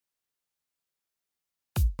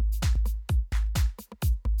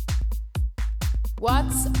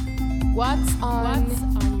What's on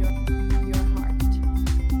your heart?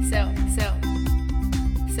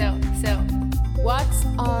 So what's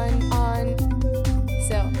on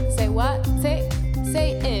so say what? Say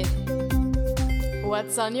it.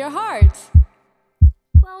 What's on your heart?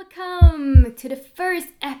 Welcome to the first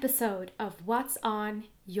episode of What's on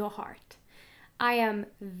Your Heart. I am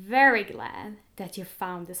very glad that you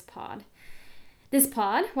found this pod. This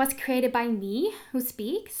pod was created by me, who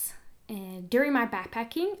speaks. And during my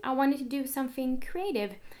backpacking, I wanted to do something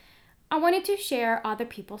creative. I wanted to share other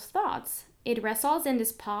people's thoughts. It results in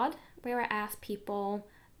this pod where I ask people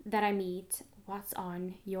that I meet what's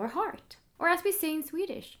on your heart. Or as we say in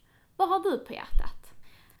Swedish, vad har du på hjärtat?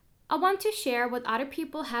 I want to share what other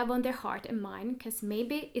people have on their heart and mind because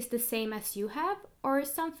maybe it's the same as you have or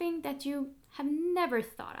something that you have never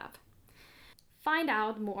thought of. Find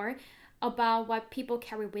out more about what people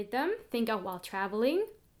carry with them, think of while traveling,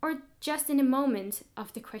 or just in a moment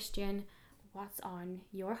of the question, what's on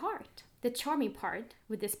your heart? The charming part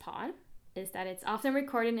with this pod is that it's often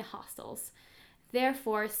recorded in hostels.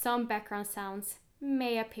 Therefore, some background sounds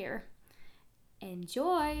may appear.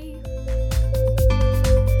 Enjoy!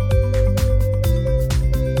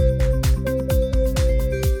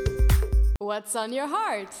 What's on your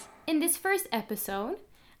heart? In this first episode,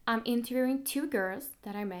 I'm interviewing two girls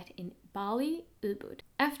that I met in Bali, Ubud.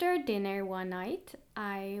 After dinner one night,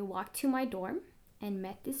 I walked to my dorm and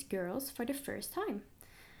met these girls for the first time.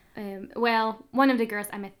 One of the girls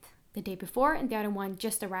I met the day before and the other one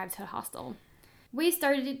just arrived to the hostel. We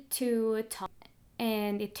started to talk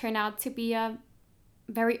and it turned out to be a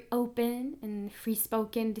very open and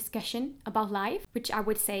free-spoken discussion about life, which I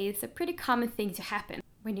would say is a pretty common thing to happen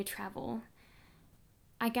when you travel.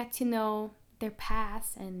 I got to know their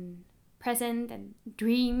past and present and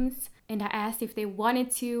dreams, and I asked if they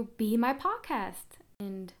wanted to be my podcast.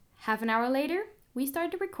 And half an hour later, we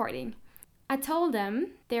started recording. I told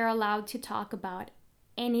them they're allowed to talk about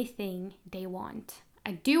anything they want.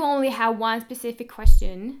 I do only have one specific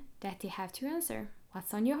question that they have to answer.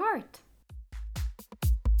 What's on your heart?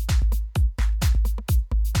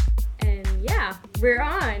 And yeah, we're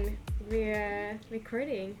on. We're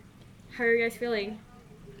recording. How are you guys feeling?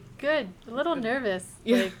 Good. A little nervous.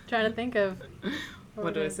 Yeah. Like trying to think of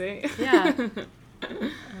What do I say? Yeah. Start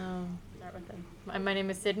with them. My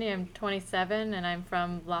name is Sydney. I'm 27 and I'm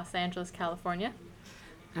from Los Angeles, California.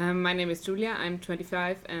 My name is Julia. I'm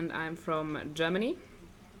 25 and I'm from Germany.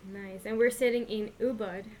 Nice. And we're sitting in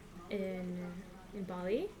Ubud in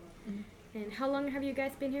Bali. Mhm. And how long have you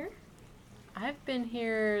guys been here? I've been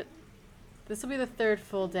here. This will be the third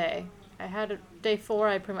full day. I had day 4.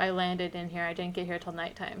 I landed in here. I didn't get here till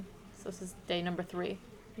nighttime. So this is day number 3.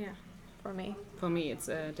 Yeah. For me. For me, it's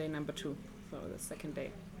day number 2, so the second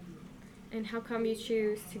day. And how come you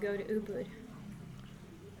choose to go to Ubud?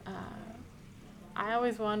 I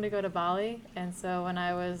always wanted to go to Bali, and so when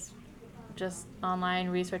I was just online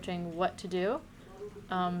researching what to do,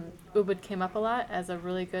 Ubud came up a lot as a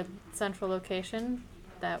really good central location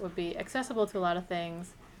that would be accessible to a lot of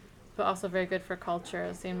things, but also very good for culture.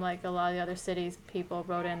 It seemed like a lot of the other cities, people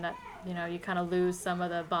wrote in that, you kind of lose some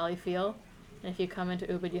of the Bali feel. And if you come into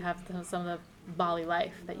Ubud, you have some of the Bali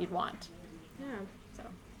life that you'd want. Yeah. So,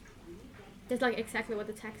 That's like exactly what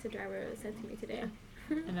the taxi driver said to me today.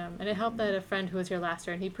 and it helped that I had a friend who was here last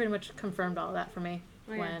year, and he pretty much confirmed all that for me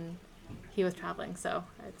Oh, yeah. when he was traveling. So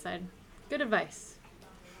I decided, good advice.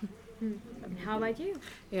 And how about you?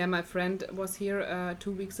 Yeah, my friend was here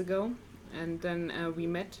 2 weeks ago, and then we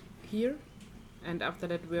met here. And after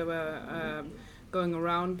that, we were going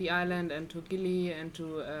around the island and to Gili and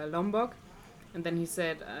to Lombok. And then he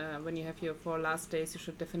said, when you have your 4 last days, you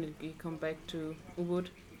should definitely come back to Ubud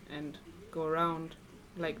and go around,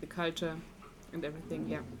 like the culture and everything.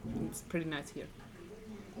 Yeah, it's pretty nice here.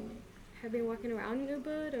 Have you been walking around in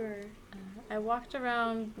Ubud or? I walked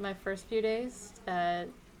around my first few days.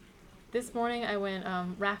 This morning I went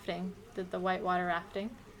rafting, did the whitewater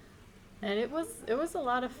rafting, and it was a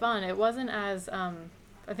lot of fun. It wasn't as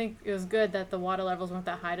I think it was good that the water levels weren't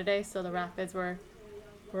that high today, so the rapids were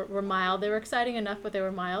mild. They were exciting enough, but they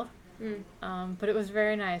were mild. But it was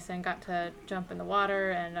very nice, and got to jump in the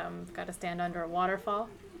water and got to stand under a waterfall,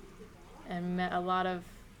 and met a lot of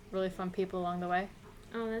really fun people along the way.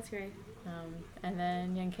 Oh, that's great. And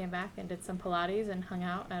then Yang came back and did some Pilates and hung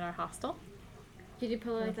out at our hostel. Did you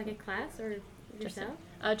pull like a class or yourself?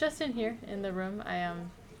 Just in here in the room.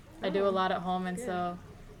 I do a lot at home, and so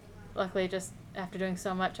luckily just after doing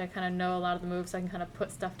so much, I kind of know a lot of the moves, so I can kind of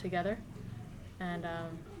put stuff together. And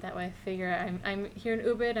that way I figure I'm here in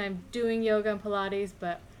Ubud, I'm doing yoga and Pilates,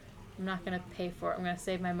 but I'm not gonna pay for it. I'm gonna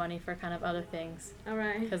save my money for kind of other things All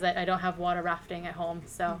right. because I don't have water rafting at home,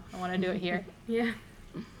 so I want to do it here. Yeah.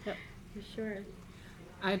 Yep. For sure.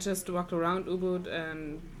 I just walked around Ubud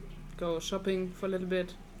and go shopping for a little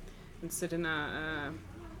bit and sit in a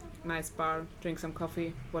nice bar, drink some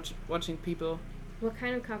coffee, watching people. What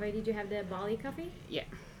kind of coffee? Did you have the Bali coffee? Yeah.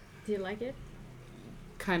 Do you like it?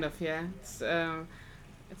 Kind of, yeah.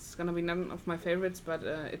 It's gonna be none of my favorites, but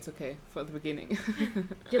it's okay for the beginning. Do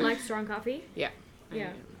you like strong coffee? Yeah.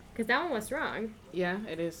 Yeah. Because that one was strong. Yeah,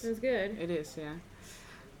 it is. It was good. It is, yeah.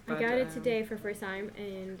 I got it today for the first time,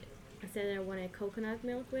 and I said I wanted coconut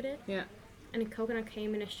milk with it. Yeah. And the coconut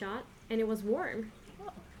came in a shot, and it was warm.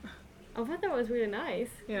 I thought that was really nice.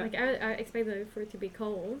 Yeah. Like I expected it for it to be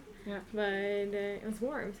cold. Yeah. But it was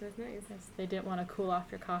warm, so it's nice. Yes, they didn't want to cool off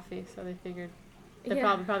your coffee, so they figured they Yeah.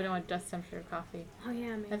 probably didn't want to dust temperature coffee. Oh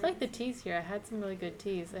yeah, man. I like the teas here. I had some really good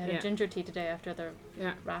teas. I had Yeah. a ginger tea today after the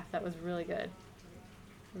Yeah. raft. That was really good.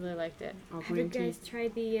 I really liked it. Or Have you green tea. guys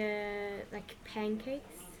tried the like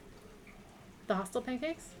pancakes? The hostel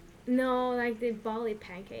pancakes? No, like the Bali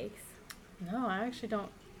pancakes. No, I actually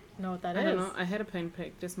don't know what that is. I don't know. I had a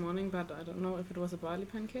pancake this morning, but I don't know if it was a barley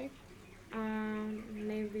pancake.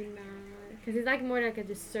 Maybe not, because it's like more like a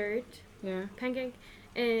dessert Yeah. pancake,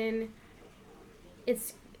 and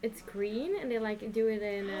it's green, and they like do it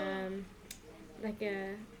in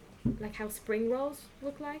like how spring rolls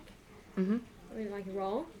look like, Mhm. with like a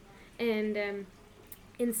roll, and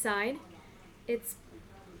inside it's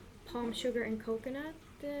palm sugar and coconut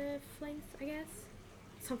flakes, I guess,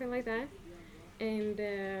 something like that, and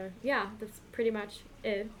yeah, that's pretty much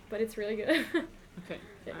it. But it's really good. Okay.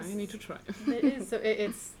 Yes. I need to try. It is. So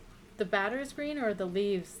it's the batter is green, or the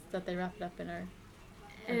leaves that they wrap it up in are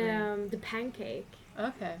green? The pancake.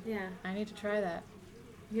 Okay. Yeah, I need to try that.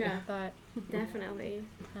 yeah, I thought definitely.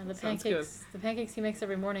 the Sounds pancakes he makes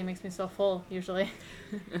every morning makes me so full usually.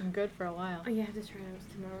 I'm good for a while. Oh, you have to try those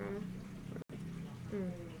tomorrow.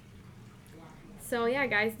 Mm. So yeah,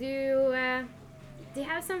 guys, do you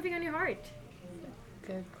have something on your heart?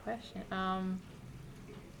 Good question.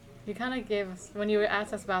 You kind of gave us, when you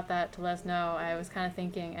asked us about that to let us know, I was kind of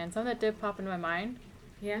thinking, and something that did pop into my mind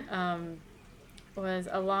Yeah.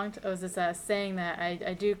 was this saying that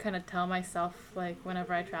I do kind of tell myself, like,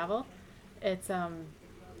 whenever I travel. It's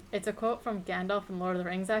a quote from Gandalf from Lord of the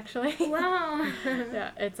Rings, actually. Wow.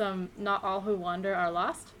 Yeah, it's not all who wander are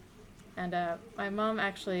lost. And my mom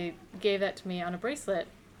actually gave that to me on a bracelet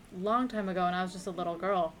a long time ago when I was just a little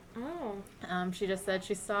girl. Oh. She just said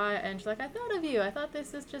she saw it and she's like, I thought of you. I thought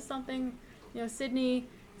this is just something, Sydney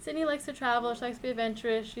likes to travel. She likes to be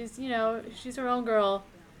adventurous. She's her own girl.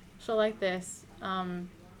 She'll like this. That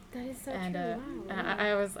is so And, true. and Wow.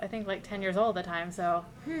 I was, I think, like 10 years old at the time, so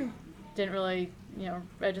didn't really,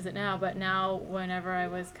 register it now. But now, whenever I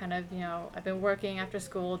was kind of, I've been working after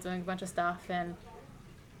school, doing a bunch of stuff, and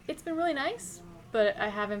it's been really nice, but I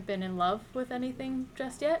haven't been in love with anything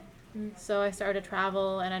just yet. So I started to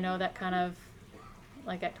travel, and I know that kind of,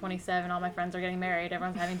 like at 27, all my friends are getting married,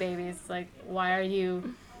 everyone's having babies. Like, why are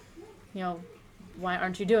you, why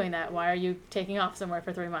aren't you doing that? Why are you taking off somewhere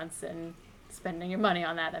for 3 months and spending your money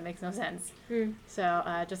on that? That makes no sense.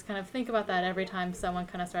 So just kind of think about that every time someone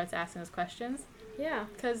kind of starts asking those questions, Yeah.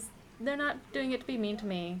 because they're not doing it to be mean to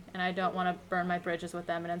me, and I don't want to burn my bridges with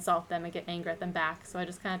them and insult them and get angry at them back. So I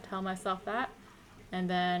just kind of tell myself that, and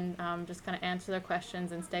then just kind of answer their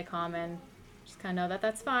questions and stay calm and just kind of know that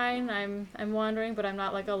that's fine. I'm wandering, but I'm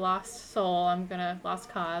not like a lost soul. Lost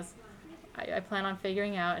cause. I plan on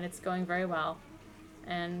figuring out, and it's going very well,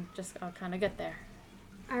 and just I'll kind of get there.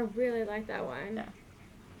 I really like that one. Yeah.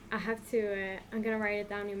 I have to. I'm gonna write it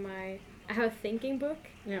down in my. I have a thinking book.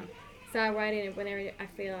 Yeah. So I write it whenever I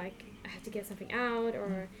feel like I have to get something out,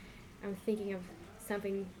 or I'm thinking of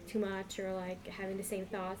something too much, or like having the same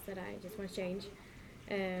thoughts that I just want to change.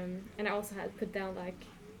 And I also had put down like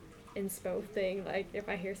inspo thing, like if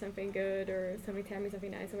I hear something good or somebody tell me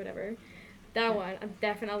something nice or whatever. That one I'm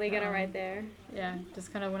definitely gonna write there. Yeah,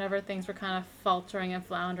 just kind of whenever things were kind of faltering and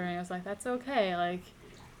floundering, I was like, that's okay. Like,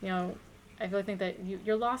 I really think that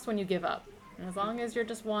you're lost when you give up. And as long as you're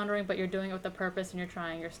just wandering, but you're doing it with a purpose and you're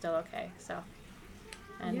trying, you're still okay. So,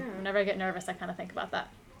 and Yeah. whenever I get nervous, I kind of think about that.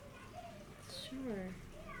 Sure.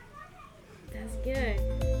 That's good.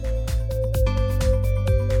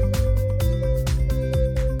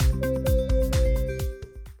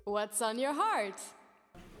 What's on your heart?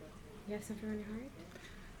 You have something on your heart?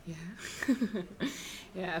 Yeah.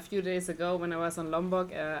 Yeah, a few days ago when I was on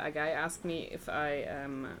Lombok, a guy asked me if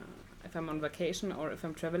I'm on vacation or if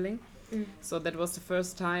I'm traveling. So that was the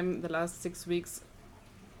first time the last 6 weeks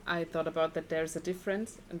I thought about that there's a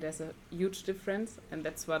difference, and there's a huge difference, and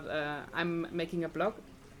that's what I'm making a blog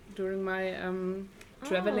during my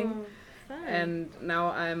traveling. Oh, fun. And now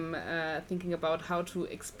I'm thinking about how to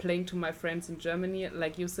explain to my friends in Germany,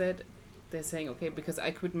 like you said, they're saying, okay, because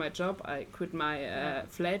I quit my job, I quit my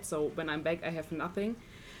flat, so when I'm back I have nothing.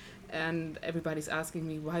 And everybody's asking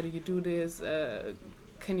me, why do you do this?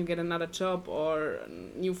 Can you get another job or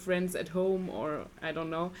new friends at home, or I don't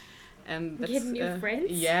know. And that's, Get new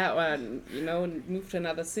friends? Yeah, or move to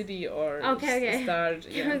another city or Okay. start.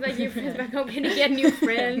 I Yeah. was like, your friends back home, can you get new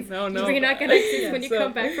friends? No. So you're not gonna exist when you So-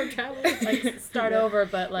 come back from travel. Like start over,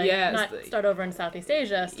 but like Yeah, not start over in Southeast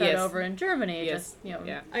Asia, start Yes. over in Germany. Yes. Just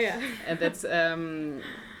Yeah. Oh yeah. And that's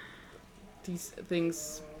these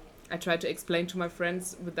things I try to explain to my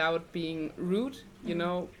friends without being rude, you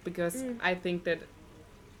know, because I think that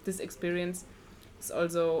this experience is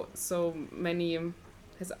also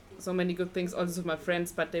has so many good things also to my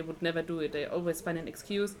friends, but they would never do it. They always find an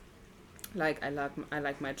excuse, like I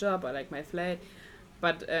like my job, I like my flat,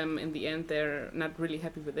 but in the end they're not really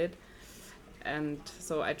happy with it. And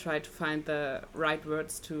so I try to find the right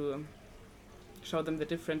words to show them the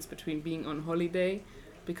difference between being on holiday,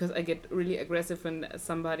 because I get really aggressive when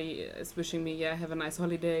somebody is wishing me, have a nice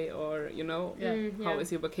holiday, or Yeah. how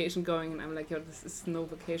is your vacation going, and I'm like, this is no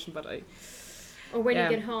vacation, but Or when Yeah.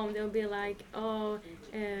 you get home, they'll be like, "Oh,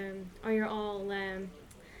 are you all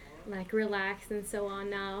like relaxed and so on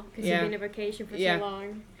now because Yeah. you've been on vacation for Yeah. so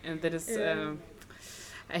long?" and that is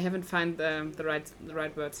I haven't found the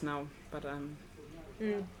right words now, but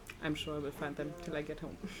Mm. I'm sure I will find them till I get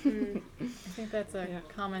home. Mm. I think that's a Yeah.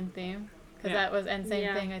 common theme because Yeah. that was and same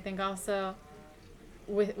Yeah. thing. I think also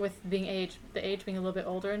with being the age being a little bit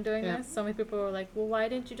older and doing Yeah. this. So many people were like, "Well, why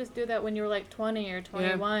didn't you just do that when you were like 20 or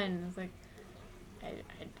 21?" It's like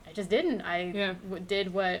I just didn't. I Yeah.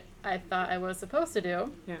 did what I thought I was supposed to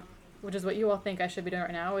do. Yeah. Which is what you all think I should be doing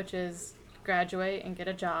right now, which is graduate and get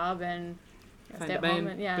a job and Find stay a at home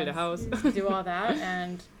man, and build a house. do all that.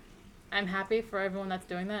 And I'm happy for everyone that's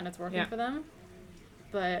doing that and it's working Yeah. for them.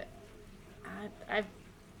 But I've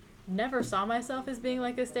never saw myself as being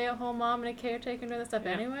like a stay-at-home mom and a caretaker and doing this stuff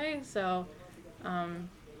Yeah. anyway. So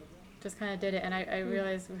just kind of did it. And I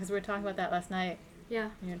realized, because we were talking about that last night, Yeah.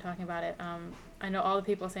 you were talking about it. I know all the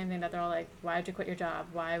people, same thing, that they're all like, why did you quit your job?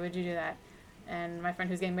 Why would you do that? And my friend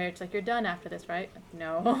who's getting married, she's like, you're done after this, right?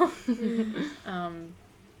 No.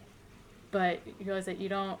 But you realize that you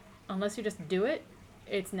don't, unless you just do it,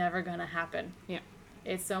 it's never going to happen. Yeah.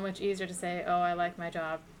 It's so much easier to say, oh, I like my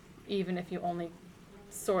job, even if you only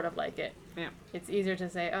sort of like it. Yeah. It's easier to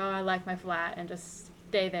say, oh, I like my flat and just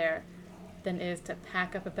stay there than it is to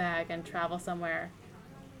pack up a bag and travel somewhere.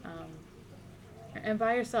 And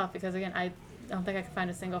by yourself, because again, I don't think I could find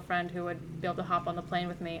a single friend who would be able to hop on the plane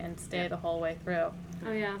with me and stay the whole way through.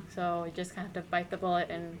 Oh yeah. So you just kind of have to bite the bullet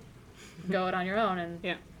and go it on your own. And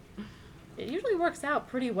Yeah. it usually works out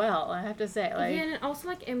pretty well, I have to say. Like, Yeah, and also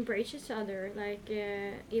like embrace each other. Like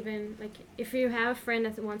even like if you have a friend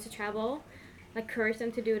that wants to travel, like encourage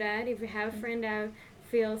them to do that. If you have a friend that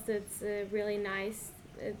feels it's really nice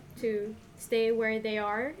to stay where they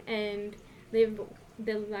are and live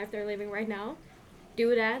the life they're living right now,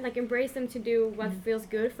 do that. Like embrace them to do what feels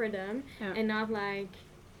good for them, Yeah. and not like.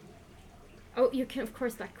 Oh, you can of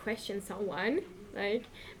course like question someone, like,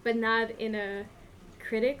 but not in a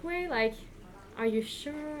critic way. Like, are you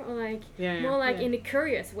sure? Or like more like Yeah. in a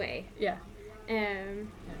curious way. yeah. Because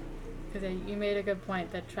Because you made a good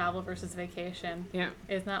point that travel versus vacation. Yeah.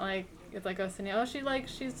 It's not like, it's like, oh, Cindy,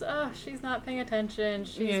 she's not paying attention.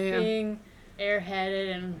 She's Yeah. being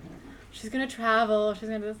airheaded and she's going to travel. She's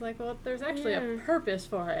going to, it's like, well, there's actually a Yeah. purpose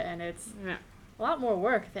for it. And it's Yeah. a lot more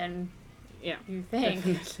work than Yeah. you think.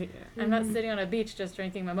 Definitely. Yeah. I'm not sitting on a beach just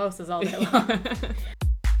drinking mimosas all day long.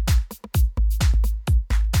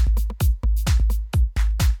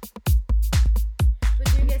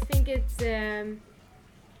 But do you guys think it's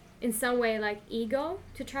in some way like ego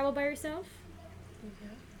to travel by yourself?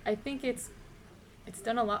 I think it's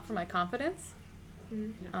done a lot for my confidence.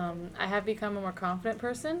 I have become a more confident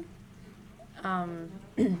person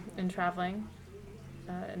in traveling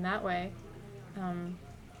in that way.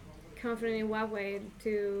 Confident in what way?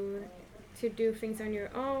 To do things on your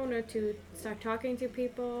own, or to start talking to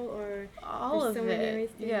people, or All There's of so many it. ways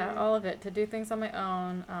to- Yeah, all of it. To do things on my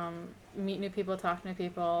own, meet new people, talk to new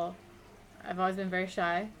people. I've always been very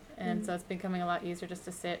shy, and so it's becoming a lot easier just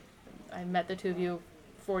to sit. I met the two of you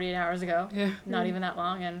 48 hours ago, Yeah. not even that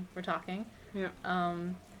long, and we're talking. Yeah.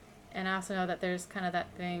 And I also know that there's kind of that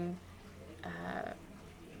thing,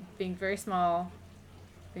 being very small,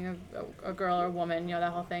 being a girl or a woman,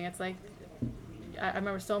 that whole thing. It's like, I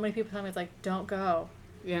remember so many people telling me, it's like, don't go.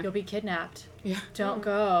 Yeah. you'll be kidnapped. Yeah. Don't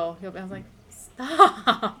go. I was like,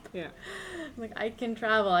 stop. Yeah. Like, I can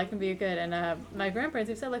travel. I can be good. And my grandparents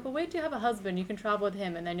have said, like, well, wait till you have a husband. You can travel with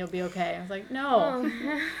him, and then you'll be okay. I was like, no.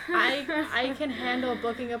 I can handle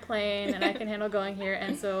booking a plane, and I can handle going here.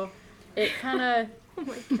 And so it kind of... Oh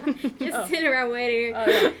my god. Just Oh. sitting around waiting. Oh,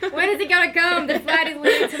 yeah. When is it gonna come? The flight is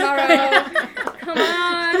leaving tomorrow. Come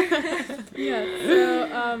on. Yeah.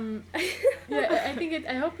 So, yeah, I think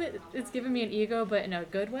I hope it's given me an ego, but in a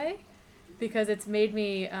good way, because it's made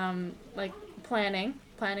me, like, planning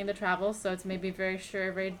the travel. So it's made me very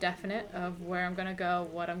sure, very definite of where I'm going to go,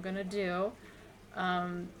 what I'm going to do.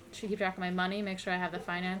 Should keep track of my money, make sure I have the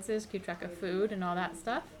finances, keep track of food and all that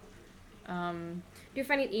stuff. Do you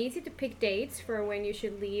find it easy to pick dates for when you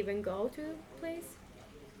should leave and go to a place?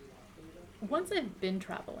 Once I've been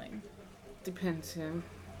traveling, Depends, yeah.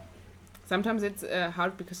 Sometimes it's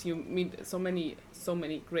hard because you meet so many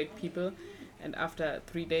great people, and after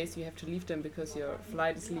 3 days you have to leave them because your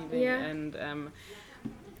flight is leaving, Yeah. and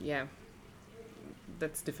yeah,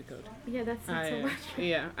 that's difficult. Yeah, that's not so much.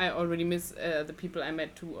 Yeah, I already miss the people I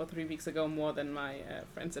met 2 or 3 weeks ago more than my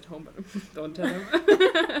friends at home, but don't tell them.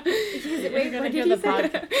 Wait, what did you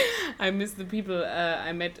say? I miss the people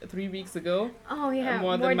I met 3 weeks ago Oh yeah,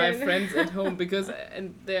 more than my friends at home, because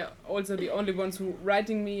and they're also the only ones who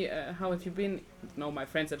writing me, how have you been? No, my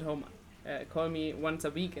friends at home call me once a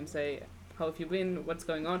week and say, how have you been? What's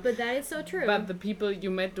going on? But that is so true. But the people you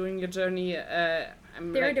met during your journey,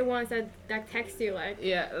 I'm They're like, the ones that text you like,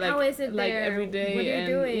 yeah, like, how is it like there? every day, What are you and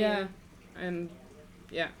doing? yeah, and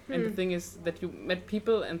yeah, and the thing is that you met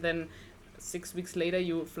people, and then 6 weeks later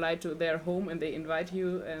you fly to their home and they invite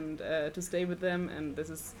you and to stay with them, and this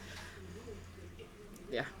is,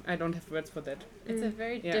 yeah, I don't have words for that. it's a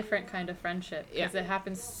very Yeah. different kind of friendship because it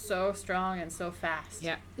happens so strong and so fast.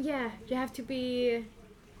 Yeah. Yeah, you have to be.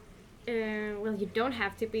 Well, you don't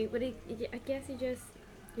have to be, but I guess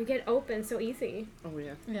you get open so easy, Oh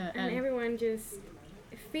yeah. Yeah, and everyone just.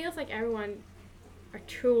 It feels like everyone are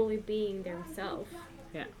truly being themselves.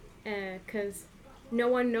 Yeah. Because no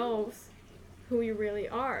one knows who you really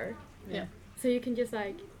are. Yeah. So you can just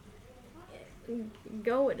like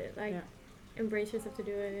go with it, like Yeah. embrace yourself to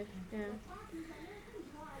do it.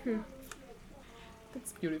 Yeah.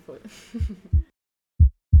 That's beautiful.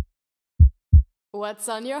 What's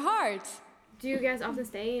on your heart? Do you guys often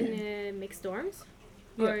stay in mixed dorms,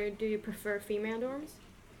 or do you prefer female dorms?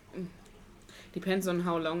 Depends on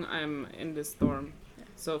how long I'm in this dorm.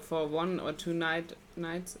 So for 1 or 2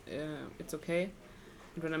 nights, it's okay.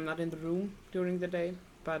 And when I'm not in the room during the day,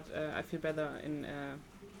 but I feel better in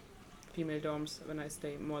female dorms when I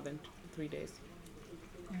stay more than 3 days.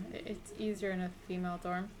 It's easier in a female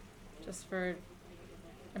dorm, just for,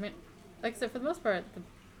 I mean, like I said, for the most part,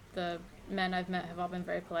 the men I've met have all been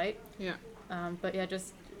very polite. Yeah. But yeah,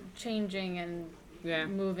 just changing and Yeah.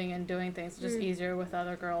 moving and doing things is just easier with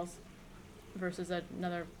other girls versus a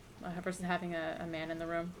person having a man in the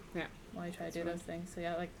room. Yeah. While you try to That's do those things. So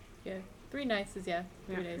yeah, 3 nights is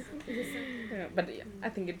 3 days. Yeah, but I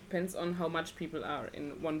think it depends on how much people are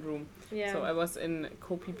in one room. Yeah. So I was in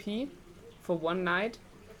Koh for 1 night.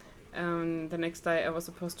 The next day I was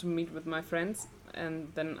supposed to meet with my friends,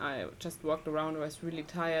 and then I just walked around. I was really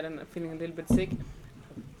tired and feeling a little bit sick.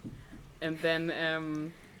 And then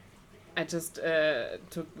I just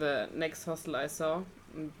took the next hostel I saw,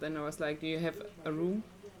 and then I was like, "Do you have a room?"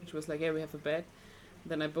 And she was like, "Yeah, we have a bed."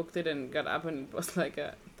 Then I booked it and got up, and it was like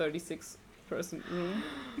a 36-person room.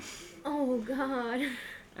 Oh God.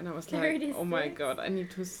 And I was like, oh my 36? god, I need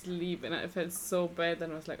to sleep. And I felt so bad.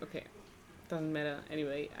 Then I was like, okay, doesn't matter.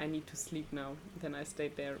 Anyway, I need to sleep now. Then I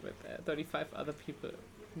stayed there with 35 other people.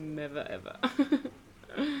 Never ever.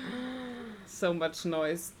 So much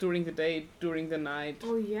noise during the day, during the night.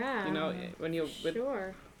 Oh yeah. You know, when you're with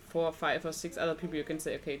Sure. 4 or 5 or 6 other people, you can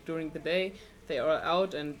say, okay, during the day they are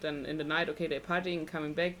out, and then in the night, okay, they're partying,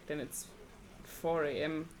 coming back. Then it's 4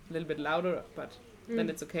 a.m., a little bit louder, but then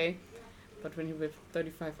it's okay. But when you're with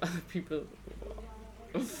 35 other people,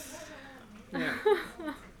 yeah.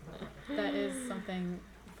 That is something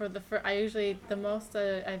I usually, the most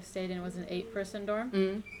I've stayed in was an 8-person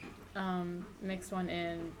dorm. Mixed one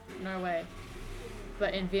in Norway.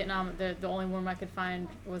 But in Vietnam, the only room I could find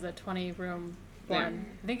was a 20-room one.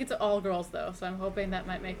 Yeah. I think it's all girls though, so I'm hoping that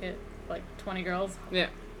might make it like 20 girls. Yeah.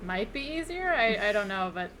 Might be easier. I don't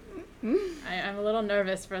know, but I'm a little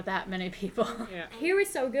nervous for that many people. Yeah. Here is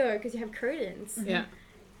so good because you have curtains. Yeah.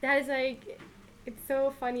 That is like, it's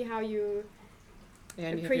so funny how you Yeah,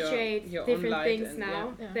 and you have appreciate your own different light things and,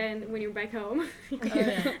 now yeah. than when you're back home. Oh,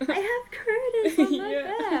 yeah. I have curtains on my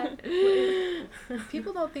Yeah. bed.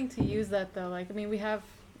 People don't think to use that though. Like, I mean, we have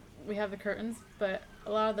we have the curtains, but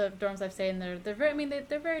a lot of the dorms I've stayed in, they're very, I mean,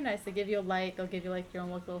 they're very nice. They give you a light. They'll give you like your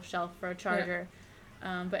own little shelf for a charger.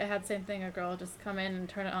 But it had the same thing. A girl just come in and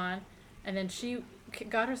turn it on, and then she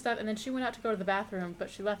got her stuff, and then she went out to go to the bathroom, but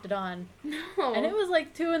she left it on. No. And it was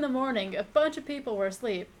like 2 a.m. A bunch of people were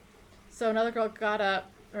asleep. So another girl got up,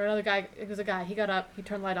 or another guy, it was a guy, he got up, he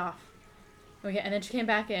turned the light off. Okay, and then she came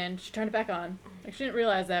back in, she turned it back on. Like, she didn't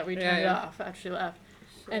realize that we turned it off after she left.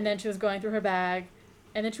 Shit. And then she was going through her bag,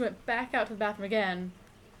 and then she went back out to the bathroom again,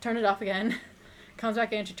 turned it off again, comes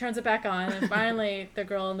back in, she turns it back on, and finally the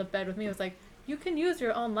girl in the bed with me was like, you can use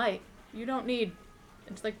your own light. You don't need...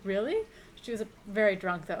 And she's like, really? She was very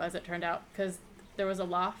drunk, though, as it turned out, because there was a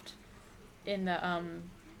loft in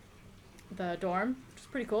the dorm, which was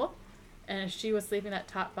pretty cool. And she was sleeping in that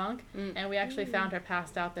top bunk, and we actually found her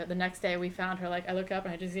passed out there. The next day, we found her, like, I look up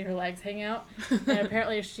and I just see her legs hanging out, and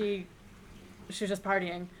apparently she was just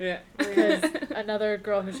partying. Yeah. Because another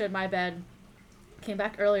girl who shared my bed came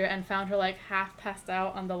back earlier and found her, like, half passed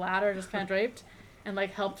out on the ladder, just kind of draped, and,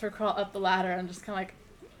 like, helped her crawl up the ladder and just kind of, like,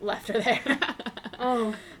 left her there.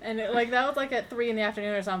 Oh. And, that was, like, at 3 p.m.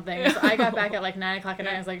 or something. So I got back at, like, 9 o'clock at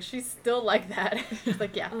night. I was like, she's still like that. She's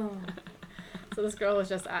like, yeah. Oh. So this girl was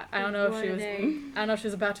just, I don't know if she was, I don't know if she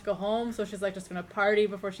was about to go home, so she's, like, just going to party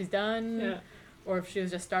before she's done. Yeah. Or if she was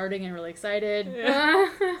just starting and really excited.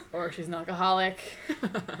 Or if she's an alcoholic.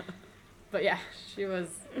 But, yeah, she was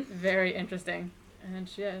very interesting. And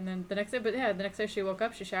then the next day she woke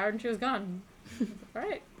up, she showered, and she was gone. All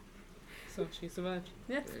right. So she survived.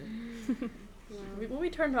 Yeah. We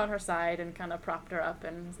turned on her side and kind of propped her up,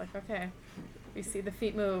 and was like, okay, we see the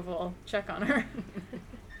feet move, we'll check on her.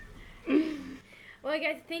 Well,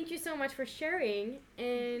 guys, thank you so much for sharing.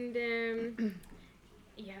 And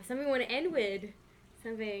you have something you want to end with?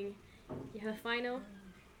 Something? You have a final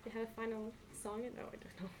song? No, I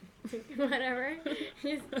don't know. Whatever.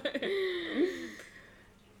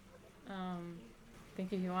 I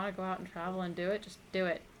think if you want to go out and travel and do it, just do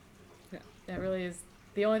it. Yeah. That really is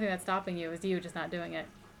the only thing that's stopping you is you just not doing it.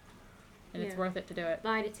 And it's Yeah. worth it to do it.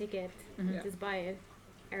 Buy the ticket. Mhm. Yeah. Just buy it.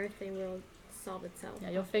 Everything will solve itself. Yeah,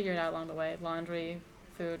 you'll figure it out along the way. Laundry,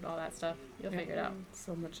 food, all that stuff. You'll figure it out.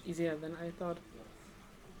 So much easier than I thought.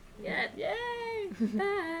 Yeah. Yay!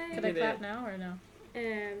 Bye. Can I clap now or no?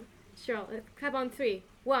 Sure. Let's clap on 3.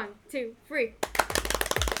 1, 2, 3.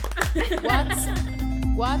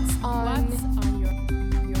 What's on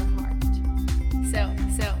your heart? So.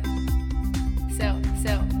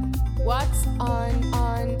 What's on?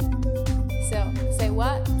 So say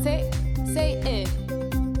what? Say it.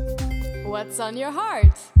 What's on your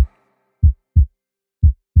heart?